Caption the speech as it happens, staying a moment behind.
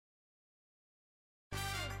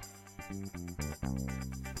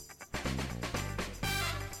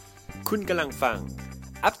คุณกำลังฟัง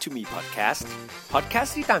Up to Me Podcast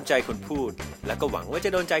ที่ตามใจคนพูดและก็หวังว่าจะ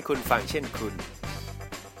โดนใจคุณฟังเช่นคุณ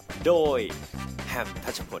โดยแฮม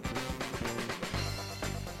ทัชพล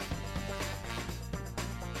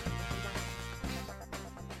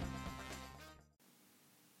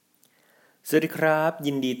สวัสดีครับ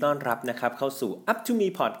ยินดีต้อนรับนะครับเข้าสู่ Up to Me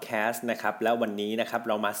Podcast นะครับแล้ววันนี้นะครับ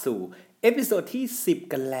เรามาสู่เอพิโซดที่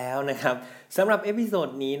10กันแล้วนะครับสำหรับเอพิโซด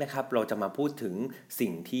นี้นะครับเราจะมาพูดถึงสิ่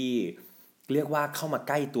งที่เรียกว่าเข้ามาใ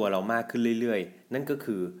กล้ตัวเรามากขึ้นเรื่อยๆนั่นก็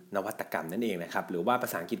คือนวัตกรรมนั่นเองนะครับหรือว่าภา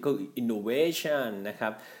ษาอังกฤษก็ innovation นะครั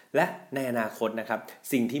บและในอนาคตนะครับ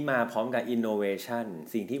สิ่งที่มาพร้อมกับ innovation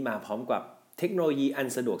สิ่งที่มาพร้อมกับเทคโนโลยีอัน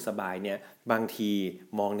สะดวกสบายเนี่ยบางที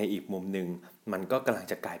มองในอีกมุมนึงมันก็กำลัง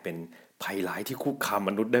จะกลายเป็นภัยร้ายที่คุกคาม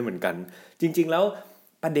มนุษย์ได้เหมือนกันจริงๆแล้ว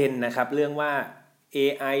ประเด็นนะครับเรื่องว่า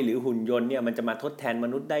AI หรือหุ่นยนต์เนี่ยมันจะมาทดแทนม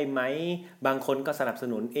นุษย์ได้ไหมบางคนก็สนับส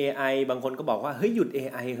นุน AI บางคนก็บอกว่าเฮ้ยหยุด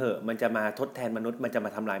AI เหอะมันจะมาทดแทนมนุษย์มันจะมา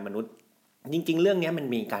ทำลายมนุษย์จริงๆเรื่องนี้มัน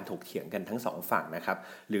มีการถกเถียงกันทั้งสองฝั่งนะครับ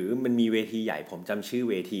หรือมันมีเวทีใหญ่ผมจำชื่อ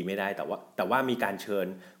เวทีไม่ได้แต่ว่ามีการเชิญ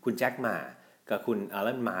คุณแจ็คหม่ากับคุณอ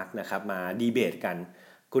ลันมาร์กนะครับมาดีเบตกัน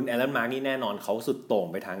คุณแอลันมาร์กนี่แน่นอนเขาสุดโต่ง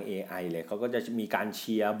ไปทาง AI เลยเขาก็จะมีการเ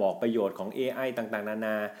ชียร์บอกประโยชน์ของ AI ต่างๆนาน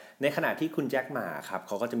าในขณะที่คุณแจ็คหม่าครับเ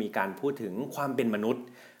ขาก็จะมีการพูดถึงความเป็นมนุษย์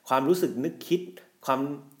ความรู้สึกนึกคิดควา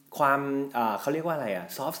มเขาเรียกว่าอะไร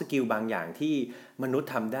ซอฟต์สกิลบางอย่างที่มนุษย์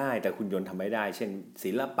ทำได้แต่หุ่นยนต์ทำไม่ได้เช่น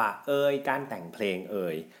ศิลปะการแต่งเพลง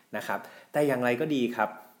นะครับแต่อย่างไรก็ดีครับ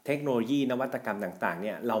เทคโนโลยีนวัตกรรมต่างๆเ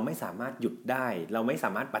นี่ยเราไม่สามารถหยุดได้เราไม่ส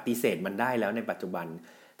ามารถปฏิเสธมันได้แล้วในปัจจุบัน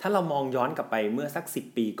ถ้าเรามองย้อนกลับไปเมื่อสัก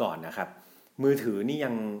10ปีก่อนนะครับมือถือนี่ยั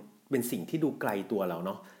งเป็นสิ่งที่ดูไกลตัวเราเ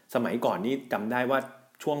นาะสมัยก่อนนี่จำได้ว่า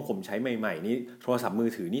ช่วงผมใช้ใหม่ๆนี่โทรศัพท์มือ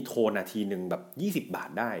ถือนี่โทรนาทีนึงแบบ20 บาท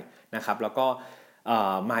ได้นะครับแล้วก็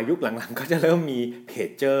มายุคหลังๆก็จะเริ่มมีเพจ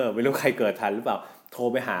เจอร์ไม่รู้ใครเกิดทันหรือเปล่าโทร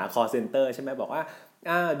ไปหา call center ใช่ไหมบอกว่า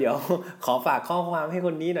เดี๋ยวขอฝากข้อความให้ค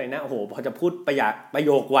นนี้หน่อยนะโอ้โหพอจะพูดประโ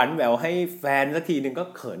ยคหวานแหววให้แฟนสักทีนึงก็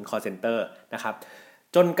เขิน call center นะครับ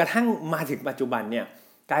จนกระทั่งมาถึงปัจจุบันเนี่ย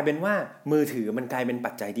กลายเป็นว่ามือถือมันกลายเป็น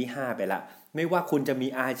ปัจจัยที่5ไปละไม่ว่าคุณจะมี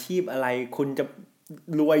อาชีพอะไรคุณจะ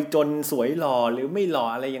รวยจนสวยหล่อหรือไม่หล่อ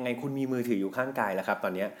อะไรยังไงคุณมีมือถืออยู่ข้างกายแล้วครับตอ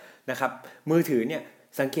นนี้นะครับมือถือเนี่ย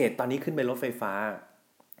สังเกตตอนนี้ขึ้นไปรถไฟฟ้า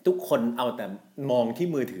ทุกคนเอาแต่มองที่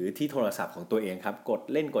มือถือที่โทรศัพท์ของตัวเองครับกด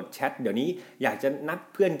เล่นกดแชทเดี๋ยวนี้อยากจะนัด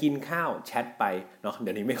เพื่อนกินข้าวแชทไปเนาะเ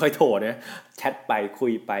ดี๋ยวนี้ไม่ค่อยโทรนะแชทไปคุ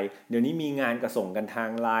ยไปเดี๋ยวนี้มีงานก็ส่งกันทาง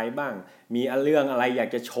LINE บ้างมีเรื่องอะไรอยาก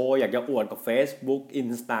จะโชว์อยากจะอวดกับ Facebook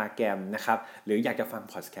Instagram นะครับหรืออยากจะฟัง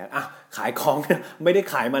พอดแคสต์ขายของ ไม่ได้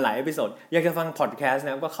ขายมาหลายเอพิโซดอยากจะฟังพอดแคสต์น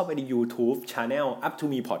ะก็เข้าไปใน YouTube Channel Up to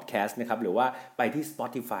Me Podcast นะครับหรือว่าไปที่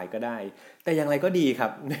Spotify ก็ได้แต่อย่างไรก็ดีครั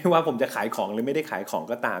บไม่ว่าผมจะขายของหรือไม่ได้ขายของ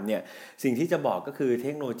ก็ตามเนี่ยสิ่งที่จะบอกก็คือเท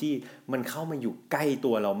คโนโลยีมันเข้ามาอยู่ใกล้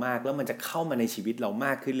ตัวเรามากแล้วมันจะเข้ามาในชีวิตเราม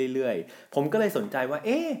ากขึ้นเรื่อยๆผมก็เลยสนใจว่า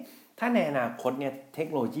ถ้าในอนาคตเนี่ยเทค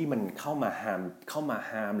โนโลยีมันเข้ามาฮา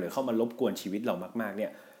ร์มหรือเข้ามารบกวนชีวิตเรามากๆเนี่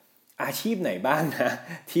ยอาชีพไหนบ้างนะ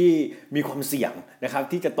ที่มีความเสี่ยงนะครับ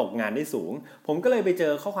ที่จะตกงานได้สูงผมก็เลยไปเจ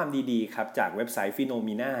อข้อความดีๆครับจากเว็บไซต์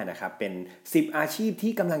Phenomena นะครับเป็น10อาชีพ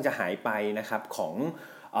ที่กำลังจะหายไปนะครับของ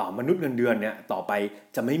มนุษย์เงินเดือนเนี่ยต่อไป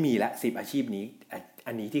จะไม่มีละ10อาชีพนี้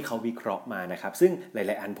อันนี้ที่เขาวิเคราะห์มานะครับซึ่งหล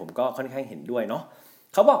ายๆอันผมก็ค่อนข้างเห็นด้วยเนาะ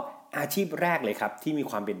เขาบอกอาชีพแรกเลยครับที่มี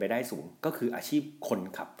ความเป็นไปได้สูงก็คืออาชีพคน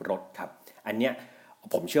ขับรถครับอันเนี้ย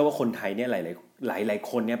ผมเชื่อว่าคนไทยเนี่ยหลาย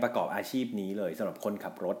คนเนี่ยประกอบอาชีพนี้เลยสำหรับคน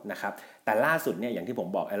ขับรถนะครับแต่ล่าสุดเนี่ยอย่างที่ผม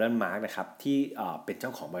บอก Elon Musk นะครับที่เป็นเจ้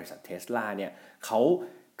าของบริษัท Tesla เนี่ยเขา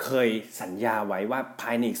เคยสัญญาไว้ว่าภ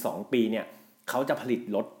ายในอีก2 ปีเนี่ยเขาจะผลิต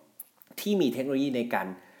รถที่มีเทคโนโลยีในการ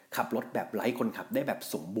ขับรถแบบไร้คนขับได้แบบ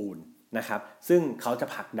สมบูรณ์นะครับซึ่งเขาจะ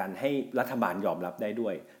ผลักดันให้รัฐบาลยอมรับได้ด้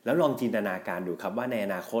วยแล้วลองจินตนาการดูครับว่าในอ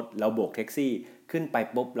นาคตเราโบกแท็กซี่ขึ้นไป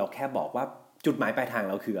ปุ๊บเราแค่บอกว่าจุดหมายปลายทาง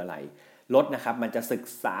เราคืออะไรรถนะครับมันจะศึก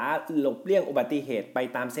ษาหลบเลี่ยงอุบัติเหตุไป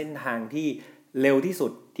ตามเส้นทางที่เร็วที่สุ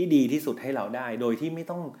ดที่ดีที่สุดให้เราได้โดยที่ไม่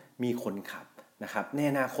ต้องมีคนขับนะครับใน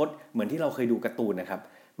อนาคตเหมือนที่เราเคยดูการ์ตูนนะครับ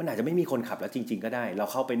มันอาจจะไม่มีคนขับแล้วจริงๆก็ได้เรา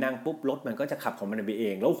เข้าไปนั่งปุ๊บรถมันก็จะขับของมันไปเอ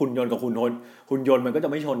งแล้วหุ่นยนต์กับหุ่นยนต์มันก็จะ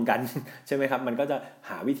ไม่ชนกันใช่ไหมครับมันก็จะ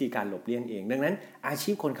หาวิธีการหลบเลี่ยงเองดังนั้นอา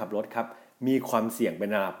ชีพคนขับรถครับมีความเสี่ยงเป็น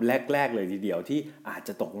ระดับแรกๆเลยทีเดียวที่อาจจ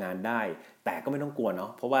ะตกงานได้แต่ก็ไม่ต้องกลัวเนา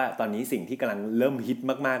ะเพราะว่าตอนนี้สิ่งที่กำลังเริ่มฮิต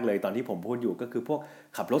มากๆเลยตอนที่ผมพูดอยู่ก็คือพวก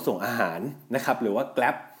ขับรถส่งอาหารนะครับหรือว่า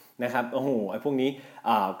Grab นะครับโอ้โหไอ้พวกนี้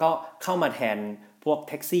ก็เข้ามาแทนพวก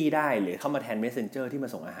แท็กซี่ได้หรือเข้ามาแทน Messenger ที่มา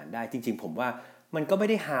ส่งอาหารได้จริงๆผมว่ามันก็ไม่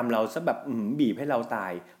ได้ฮาร์มเราซะแบบบีบให้เราตา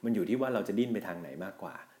ยมันอยู่ที่ว่าเราจะดิ้นไปทางไหนมากก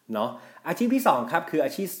ว่าเนาะอาชีพที่2ครับคืออ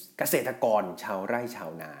าชีพเกษตรกรชาวไร่ชาว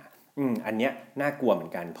นา อันเนี้ยน่ากลัวเหมือ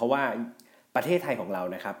นกันเพราะว่าประเทศไทยของเรา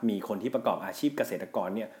นะครับมีคนที่ประกอบอาชีพเกษตรกร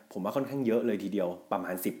เนี่ยผมว่าค่อนข้างเยอะเลยทีเดียวประม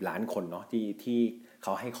าณ10ล้านคนเนาะที่เข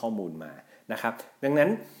าให้ข้อมูลมานะครับดังนั้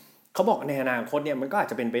นเขาบอกในอนาคตเนี่ยมันก็อาจ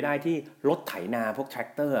จะเป็นไปได้ที่รถไถนาพวกแทรก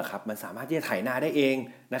เตอร์ครับมันสามารถที่จะไถนาได้เอง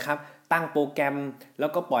นะครับตั้งโปรแกรมแล้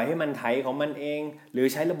วก็ปล่อยให้มันไถของมันเองหรือ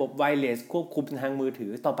ใช้ระบบไวเลสควบคุมทางมือถื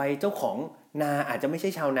อต่อไปเจ้าของนาอาจจะไม่ใช่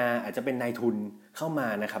ชาวนาอาจจะเป็นนายทุนเข้ามา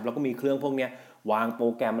นะครับแล้วก็มีเครื่องพวกเนี้ยวางโปร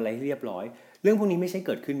แกรมอะไรให้เรียบร้อยเรื่องพวกนี้ไม่ใช่เ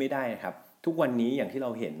กิดขึ้นไม่ได้นะครับทุกวันนี้อย่างที่เรา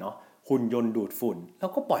เห็นเนาะหุ่นยนต์ดูดฝุ่นเรา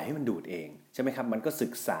ก็ปล่อยให้มันดูดเองใช่ไหมครับมันก็ศึ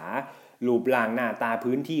กษารูปร่างหน้าตา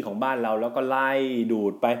พื้นที่ของบ้านเราแล้วก็ไล่ดู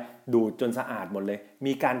ดไปดูดจนสะอาดหมดเลย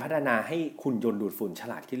มีการพัฒนาให้หุ่นยนต์ดูดฝุ่นฉ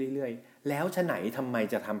ลาดขึ้นเรื่อยๆแล้วฉะไหนทำไม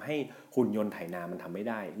จะทำให้หุ่นยนต์ไถนามันทำไม่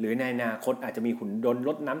ได้หรือในอนาคตอาจจะมีหุ่นยนต์ร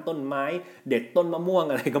ดน้ำต้นไม้เด็ดต้นมะม่วง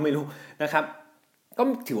อะไรก็ไม่รู้นะครับก็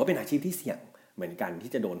ถือว่าเป็นอาชีพที่เสี่ยงเหมือนกัน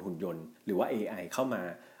ที่จะโดนหุ่นยนต์หรือว่า AI เข้ามา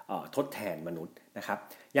ทดแทนมนุษย์นะครับ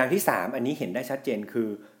อย่างที่3อันนี้เห็นได้ชัดเจนคือ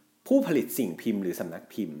ผู้ผลิตสิ่งพิมพ์หรือสำนัก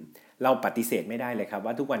พิมพ์เราปฏิเสธไม่ได้เลยครับ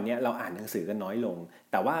ว่าทุกวันนี้เราอ่านหนังสือกันน้อยลง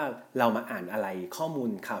แต่ว่าเรามาอ่านอะไรข้อมูล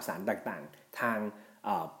ข่าวสารต่างๆทาง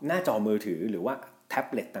หน้าจอมือถือหรือว่าแท็บ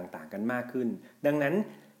เล็ตต่างๆกันมากขึ้นดังนั้น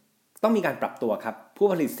ต้องมีการปรับตัวครับผู้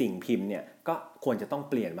ผลิตสิ่งพิมพ์เนี่ยก็ควรจะต้อง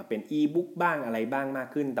เปลี่ยนมาเป็นอีบุ๊กบ้างอะไรบ้างมาก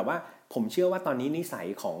ขึ้นแต่ว่าผมเชื่อว่าตอนนี้นิสัย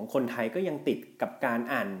ของคนไทยก็ยังติดกับการ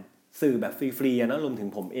อ่านสื่อแบบฟรีๆนะรวมถึง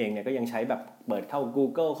ผมเองเนี่ยก็ยังใช้แบบเปิดเข้า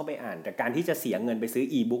Google เข้าไปอ่านแต่การที่จะเสียเงินไปซื้อ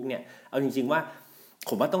อีบุ๊กเนี่ยเอาจริงๆว่า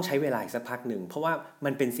ผมว่าต้องใช้เวลาอีกสักพักหนึ่งเพราะว่ามั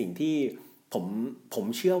นเป็นสิ่งที่ผม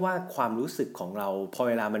เชื่อว่าความรู้สึกของเราพอ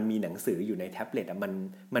เวลามันมีหนังสืออยู่ในแท็บเล็ต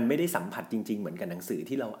มันไม่ได้สัมผัสจริงๆเหมือนกับหนังสือ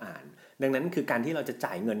ที่เราอ่านดังนั้นคือการที่เราจะ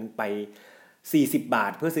จ่ายเงินไป40บา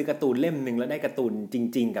ทเพื่อซื้อการ์ตูนเล่มนึงแล้วได้การ์ตูนจ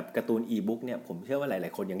ริงๆกับการ์ตูนอีบุ๊กเนี่ยผมเชื่อว่าหลา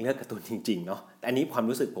ยๆคนยังเลือกการ์ตูนจริงๆเนาะอันนี้ความ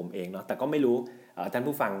รู้สึกผมเองเนาะแต่ก็ไม่รู้ท่าน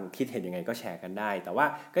ผู้ฟังคิดเห็นยังไงก็แชร์กันได้แต่ว่า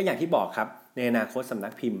ก็อย่างที่บอกครับในอนาคตสำนั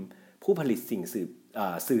กพิมพ์ผู้ผลิต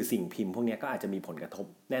สื่อสิ่งพิมพ์พวกนี้ก็อาจจะมีผลกระทบ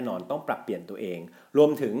แน่นอนต้องปรับเปลี่ยนตัวเองรวม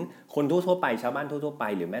ถึงคนทั่วๆไปชาวบ้านทั่วๆไป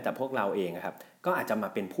หรือแม้แต่พวกเราเองครับก็อาจจะมา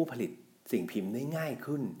เป็นผู้ผลิตสิ่งพิมพ์ได้ง่าย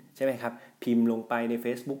ขึ้นใช่ไหมครับพิมพ์ลงไปใน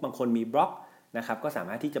Facebook บางคนมีบล็อกนะครับก็สาม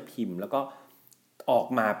ารถที่จะพิมพ์แล้วก็ออก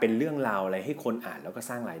มาเป็นเรื่องราวอะไรให้คนอ่านแล้วก็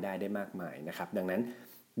สร้างรายได้ได้มากมายนะครับดังนั้น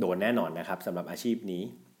โดนแน่นอนนะครับสำหรับอาชีพนี้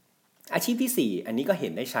อาชีพที่4อันนี้ก็เห็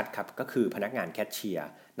นได้ชัดครับก็คือพนักงานแคชเชียร์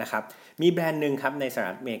นะครับมีแบรนด์หนึ่งครับในสห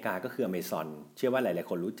รัฐอเมริกาก็คือ Amazon เชื่อว่าหลายๆ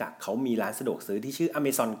คนรู้จักเขามีร้านสะดวกซื้อที่ชื่อ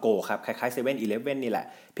Amazon Go ครับคล้ายๆ 7-Eleven นี่แหละ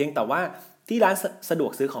เพียงแต่ว่าที่ร้านสะดว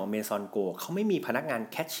กซื้อของ Amazon Go เขาไม่มีพนักงาน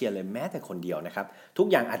แคชเชียร์เลยแม้แต่คนเดียวนะครับทุก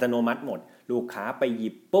อย่างอัตโนมัติหมดลูกค้าไปหยิ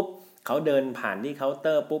บปุ๊บเขาเดินผ่านที่เคาน์เต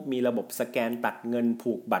อร์ปุ๊บมีระบบสแกนตัดเงิน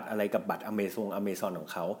ผูกบัตรอะไรกับบัตร Amazon ของ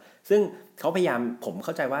เขาซึ่งเขาพยายามผมเ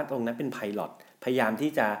ข้าใจว่าตรงนั้นเป็นไพลอตพยายาม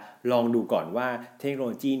ที่จะลองดูก่อนว่าเทคโนโ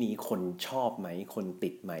ลยีนี้คนชอบไหมคนติ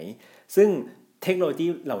ดไหมซึ่งเทคโนโลยี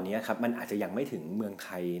เหล่านี้ครับมันอาจจะยังไม่ถึงเมืองไท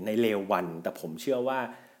ยในเร็ววันแต่ผมเชื่อว่า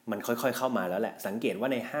มันค่อยๆเข้ามาแล้วแหละสังเกตว่า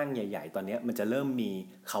ในห้างใหญ่ๆตอนนี้มันจะเริ่มมี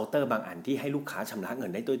เคาน์เตอร์บางอันที่ให้ลูกค้าชำระเงิ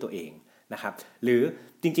นได้ด้วยตัวเองนะครับหรือ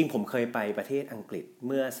จริงๆผมเคยไปประเทศอังกฤษ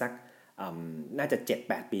เมื่อสักน่าจะ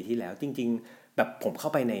 7-8 ปีที่แล้วจริงๆแบบผมเข้า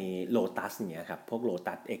ไปในโลตัสอย่างเงี้ยครับพวกโล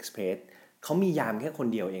ตัสเอ็กซ์เพรสเขามียามแค่คน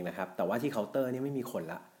เดียวเองนะครับแต่ว่าที่เคาน์เตอร์นี่ไม่มีคน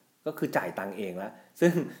ละก็คือจ่ายตังค์เองแล้วซึ่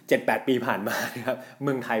ง 7-8 ปีผ่านมานะครับเ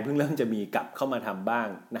มืองไทยเพิ่งเริ่มจะมีกลับเข้ามาทำบ้าง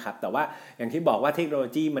นะครับแต่ว่าอย่างที่บอกว่าเทคโนโล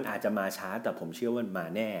ยีมันอาจจะมาช้าแต่ผมเชื่อว่ามันมา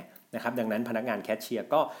แน่นะครับดังนั้นพนักงานแคชเชียร์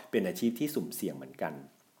ก็เป็นอาชีพที่สุ่มเสี่ยงเหมือนกัน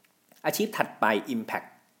อาชีพถัดไป Impact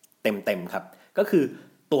เต็มๆครับก็คือ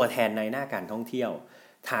ตัวแทนในหน้าการท่องเที่ยว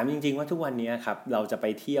ถามจริงๆว่าทุกวันนี้ครับเราจะไป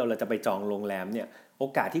เที่ยวเราจะไปจองโรงแรมเนี่ยโอ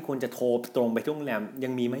กาสที่คนจะโทรตรงไปที่โรงแรมยั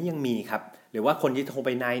งมีไหมยังมีครับหรือว่าคนที่โทรไป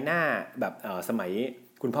นายหน้าแบบสมัย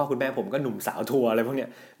คุณพ่อคุณแม่ผมก็หนุ่มสาวทัวร์อะไรพวกเนี้ย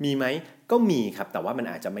มีไหมก็มีครับแต่ว่ามัน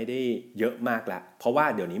อาจจะไม่ได้เยอะมากละเพราะว่า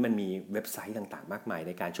เดี๋ยวนี้มันมีเว็บไซต์ต่างๆมากมายใ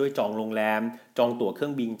นการช่วยจองโรงแรมจองตั๋วเครื่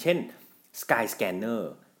องบินเช่น Skyscanner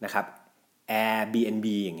นะครับ Airbnb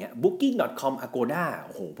อย่างเงี้ย Booking.com Agoda โ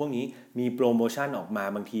อ้โหพวกนี้มีโปรโมชั่นออกมา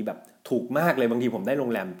บางทีแบบถูกมากเลยบางทีผมได้โร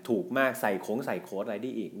งแรมถูกมากใส่โค้ดอะไรไ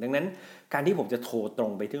ด้อีกดังนั้นการที่ผมจะโทรตร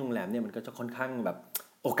งไปที่โรงแรมเนี่ยมันก็จะค่อนข้างแบบ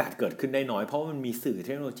โอกาสเกิดขึ้นได้น้อยเพราะว่ามันมีสื่อเท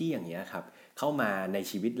คโนโลยีอย่างเงี้ยครับเข้ามาใน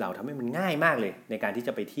ชีวิตเราทำให้มันง่ายมากเลยในการที่จ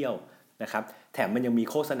ะไปเที่ยวนะครับแถมมันยังมี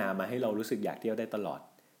โฆษณามาให้เรารู้สึกอยากเที่ยวได้ตลอด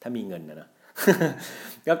ถ้ามีเงินนะ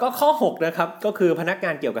แล้วก็ข้อ6นะครับก็คือพนักง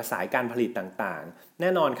านเกี่ยวกับสายการผลิตต่างๆแน่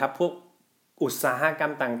นอนครับพวกอุตสาหกรร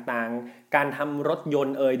มต่างๆการทำรถยน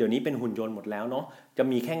ต์เดี๋ยวนี้เป็นหุ่นยนต์หมดแล้วเนาะจะ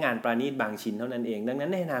มีแค่งานประณีตบางชิ้นเท่านั้นเองดังนั้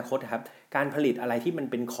นในอนาคตครับการผลิตอะไรที่มัน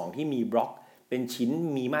เป็นของที่มีบล็อกเป็นชิ้น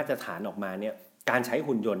มีมาตรฐานออกมาเนี่ยการใช้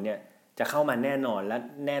หุ่นยนต์เนี่ยจะเข้ามาแน่นอนและ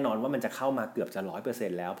แน่นอนว่ามันจะเข้ามาเกือบจะ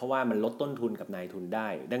 100% แล้วเพราะว่ามันลดต้นทุนกับนายทุนได้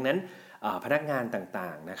ดังนั้น พนักงานต่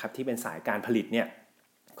างๆนะครับที่เป็นสายการผลิตเนี่ย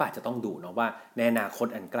ก็อาจจะต้องดูเนาะว่าในอนาคต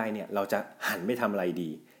อันใกล้เนี่ยเราจะหันไปทำอะไรดี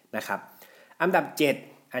นะครับอันดับ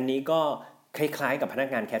7อันนี้ก็คล้ายๆกับพนัก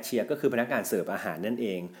งานแคชเชียร์ก็คือพนักงานเสิร์ฟอาหารนั่นเอ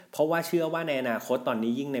งเพราะว่าเชื่อว่าในอนาคตตอน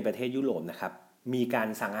นี้ยิ่งในประเทศยุโรปนะครับมีการ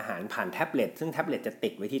สั่งอาหารผ่านแท็บเล็ตซึ่งแท็บเล็ตจะติ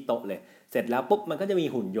ดไว้ที่โต๊ะเลยเสร็จแล้วปุ๊บมันก็จะมี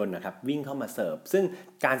หุ่นยนต์นะครับวิ่งเข้ามาเสิร์ฟซึ่ง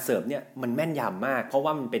การเสิร์ฟเนี่ยมันแม่นยำมากเพราะว่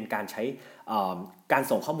ามันเป็นการใช้การ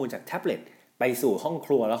ส่งข้อมูลจากแท็บเล็ตไปสู่ห้องค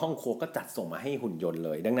รัวแล้วห้องครัวก็จัดส่งมาให้หุ่นยนต์เล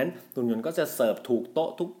ยดังนั้นหุ่นยนต์ก็จะเสิร์ฟถูกโต๊ะ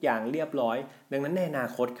ทุกอย่างเรียบร้อยดังนั้นในอนา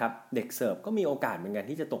คตครับเด็กเสิร์ฟก็มีโอกาสเหมือนกัน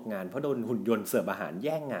ที่จะตกงานเพราะโดนหุ่นยนต์เสิร์ฟอาหารแ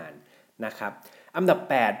ย่งงานนะครับอันดับ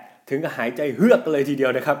8ถึงกับหายใจเฮือกเลยทีเดีย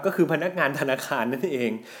วนะครับก็คือพนักงานธนาคารนั่นเอ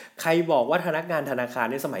งใครบอกว่าพนักงานธนาคาร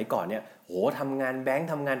ในสมัยก่อนเนี่ยโหทำงานแบงค์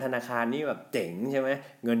ทำงานธนาคารนี่แบบเจ๋งใช่ไหม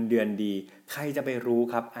เงินเดือนดีใครจะไปรู้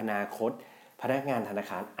ครับอนาคตพนักงานธนา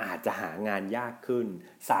คารอาจจะหางานยากขึ้น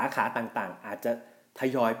สาขาต่างๆอาจจะท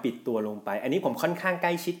ยอยปิดตัวลงไปอันนี้ผมค่อนข้างใก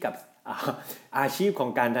ล้ชิดกับอาชีพของ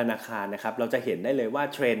การธนาคารนะครับเราจะเห็นได้เลยว่า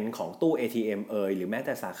เทรนด์ของตู้ ATM หรือแม้แ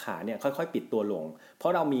ต่สาขาเนี่ยค่อยๆปิดตัวลงเพรา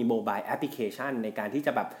ะเรามีโมบายแอปพลิเคชันในการที่จ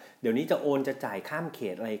ะแบบเดี๋ยวนี้จะโอนจะจ่ายข้ามเข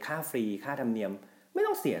ตอะไรค่าฟรีค่าธรรมเนียมไม่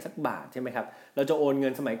ต้องเสียสักบาทใช่ไหมครับเราจะโอนเงิ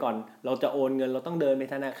นสมัยก่อนเราจะโอนเงินเราต้องเดินไป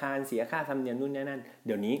ธนาคารเสียค่าธรรมเนียมนู่นนี่นั่นเ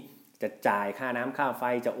ดี๋ยวนี้จะจ่ายค่าน้ำค่าไฟ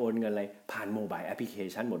จะโอนเงินอะไรผ่านโมบายแอปพลิเค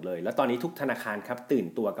ชันหมดเลยแล้วตอนนี้ทุกธนาคารครับตื่น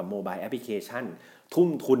ตัวกับโมบายแอปพลิเคชันทุ่ม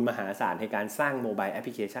ทุนมหาศาลในการสร้างโมบายแอปพ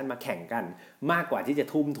ลิเคชันมาแข่งกันมากกว่าที่จะ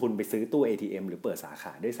ทุ่มทุนไปซื้อตู้ ATM หรือเปิดสาข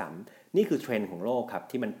าด้วยซ้ำนี่คือเทรนด์ของโลกครับ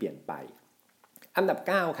ที่มันเปลี่ยนไปอันดับ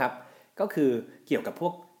9ครับก็คือเกี่ยวกับพว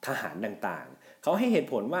กทหารต่างๆเขาให้เหตุ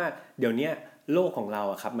ผลว่าเดี๋ยวนี้โลกของเรา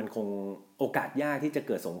ครับมันคงโอกาสยากที่จะเ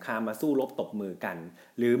กิดสงครามมาสู้รบตบมือกัน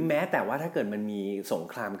หรือแม้แต่ว่าถ้าเกิดมันมีสง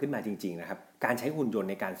ครามขึ้นมาจริงๆนะครับการใช้หุ่นยนต์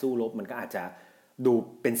ในการสู้รบมันก็อาจจะดู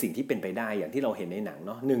เป็นสิ่งที่เป็นไปได้อย่างที่เราเห็นในหนังเ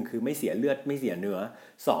นาะ1คือไม่เสียเลือดไม่เสียเนื้อ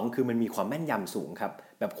2คือมันมีความแม่นยำสูงครับ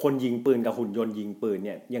แบบคนยิงปืนกับหุ่นยนต์ยิงปืนเ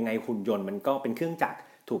นี่ยยังไงหุ่นยนต์มันก็เป็นเครื่องจักร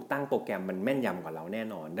ถูกตั้งโปรแกรมมันแม่นยำกว่าเราแน่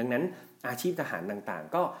นอนดังนั้นอาชีพทหารต่าง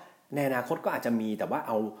ๆก็ในอนาคตก็อาจจะมีแต่ว่าเ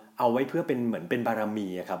อาไว้เพื่อเป็นเหมือนเป็นบารมี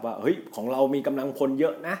ครับว่าเฮ้ยของเรามีกำลังพลเยอ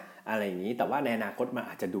ะนะอะไรอย่างนี้แต่ว่าในอนาคตมัน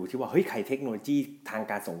อาจจะดูที่ว่าเฮ้ยใครเทคโนโลยีทาง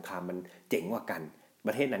การสงครามมันเจ๋งกว่ากันป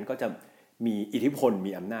ระเทศนั้นก็จะมีอิทธิพล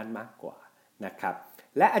มีอำนาจมากกว่านะครับ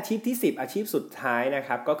และอาชีพที่10อาชีพสุดท้ายนะค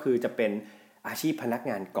รับก็คือจะเป็นอาชีพพนัก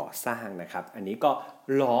งานก่อสร้างนะครับอันนี้ก็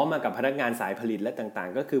ล้อมากับพนักงานสายผลิตและต่าง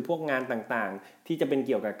ๆก็คือพวกงานต่างๆที่จะเป็นเ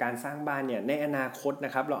กี่ยวกับการสร้างบ้านเนี่ยในอนาคตน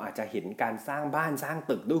ะครับเราอาจจะเห็นการสร้างบ้านสร้าง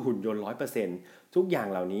ตึกด้วยหุ่นยนต์ 100% ทุกอย่าง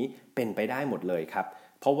เหล่านี้เป็นไปได้หมดเลยครับ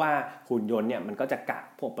เพราะว่าหุ่นยนต์เนี่ยมันก็จะกะ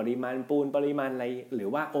พวกปริมาณปูนปริมาณอะไรหรือ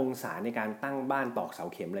ว่าองศาในการตั้งบ้านตอกเสา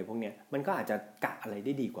เข็มอะไรพวกเนี้ยมันก็อาจจะกะอะไรไ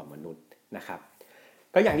ด้ดีกว่ามนุษย์นะครับ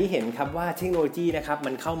ก็อย่างที่เห็นครับว่าเทคโนโลยีนะครับ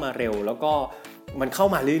มันเข้ามาเร็วแล้วก็มันเข้า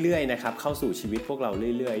มาเรื่อยๆนะครับเข้าสู่ชีวิตพวกเรา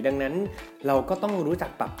เรื่อยๆดังนั้นเราก็ต้องรู้จั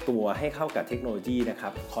กปรับตัวให้เข้ากับเทคโนโลยีนะครั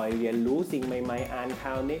บคอยเรียนรู้สิ่งใหม่ๆอ่านข่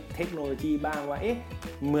าวเทคโนโลยีบ้างว่าเอ๊ะ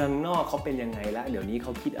เมืองนอกเขาเป็นยังไงละเดี๋ยวนี้เข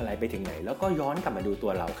าคิดอะไรไปถึงไหนแล้วก็ย้อนกลับมาดูตั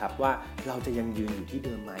วเราครับว่าเราจะยังยืนอยู่ที่เ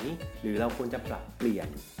ดิมไหมหรือเราควรจะปรับเปลี่ยน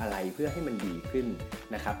อะไรเพื่อให้มันดีขึ้น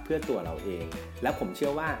นะครับเพื่อตัวเราเองและผมเชื่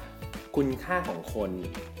อว่าคุณค่าของคน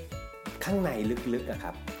ข้างในลึกๆอะค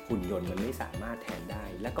รับหุ่นยนต์มันไม่สามารถแทนได้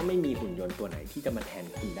และก็ไม่มีหุ่นยนต์ตัวไหนที่จะมาแทน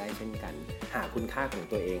คุณได้เช่นกันหาคุณค่าของ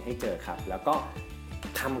ตัวเองให้เจอครับแล้วก็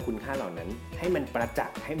ทำคุณค่าเหล่านั้นให้มันประจั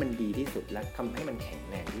กษ์ให้มันดีที่สุดและทำให้มันแข็ง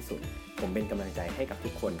แรงที่สุดผมเป็นกำลังใจให้กับทุ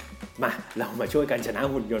กคนมาเรามาช่วยกันชนะ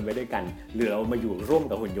หุ่นยนต์ไปด้วยกันหรือเรามาอยู่ร่วม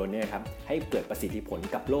กับหุ่นยนต์เนี่ยครับให้เกิดประสิทธิผล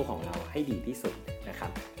กับโลกของเราให้ดีที่สุดนะครับ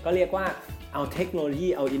ก็เรียกว่าเอาเทคโนโลยี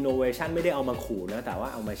เอาอินโนเวชันไม่ได้เอามาขู่นะแต่ว่า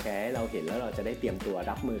เอามาแชร์ให้เราเห็นแล้วเราจะได้เตรียมตัว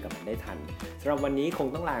รับมือกับมันได้ทันสำหรับวันนี้คง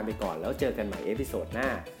ต้องลาไปก่อนแล้วเจอกันใหม่เอพิโซดหน้า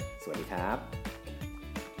สวัสดีครับ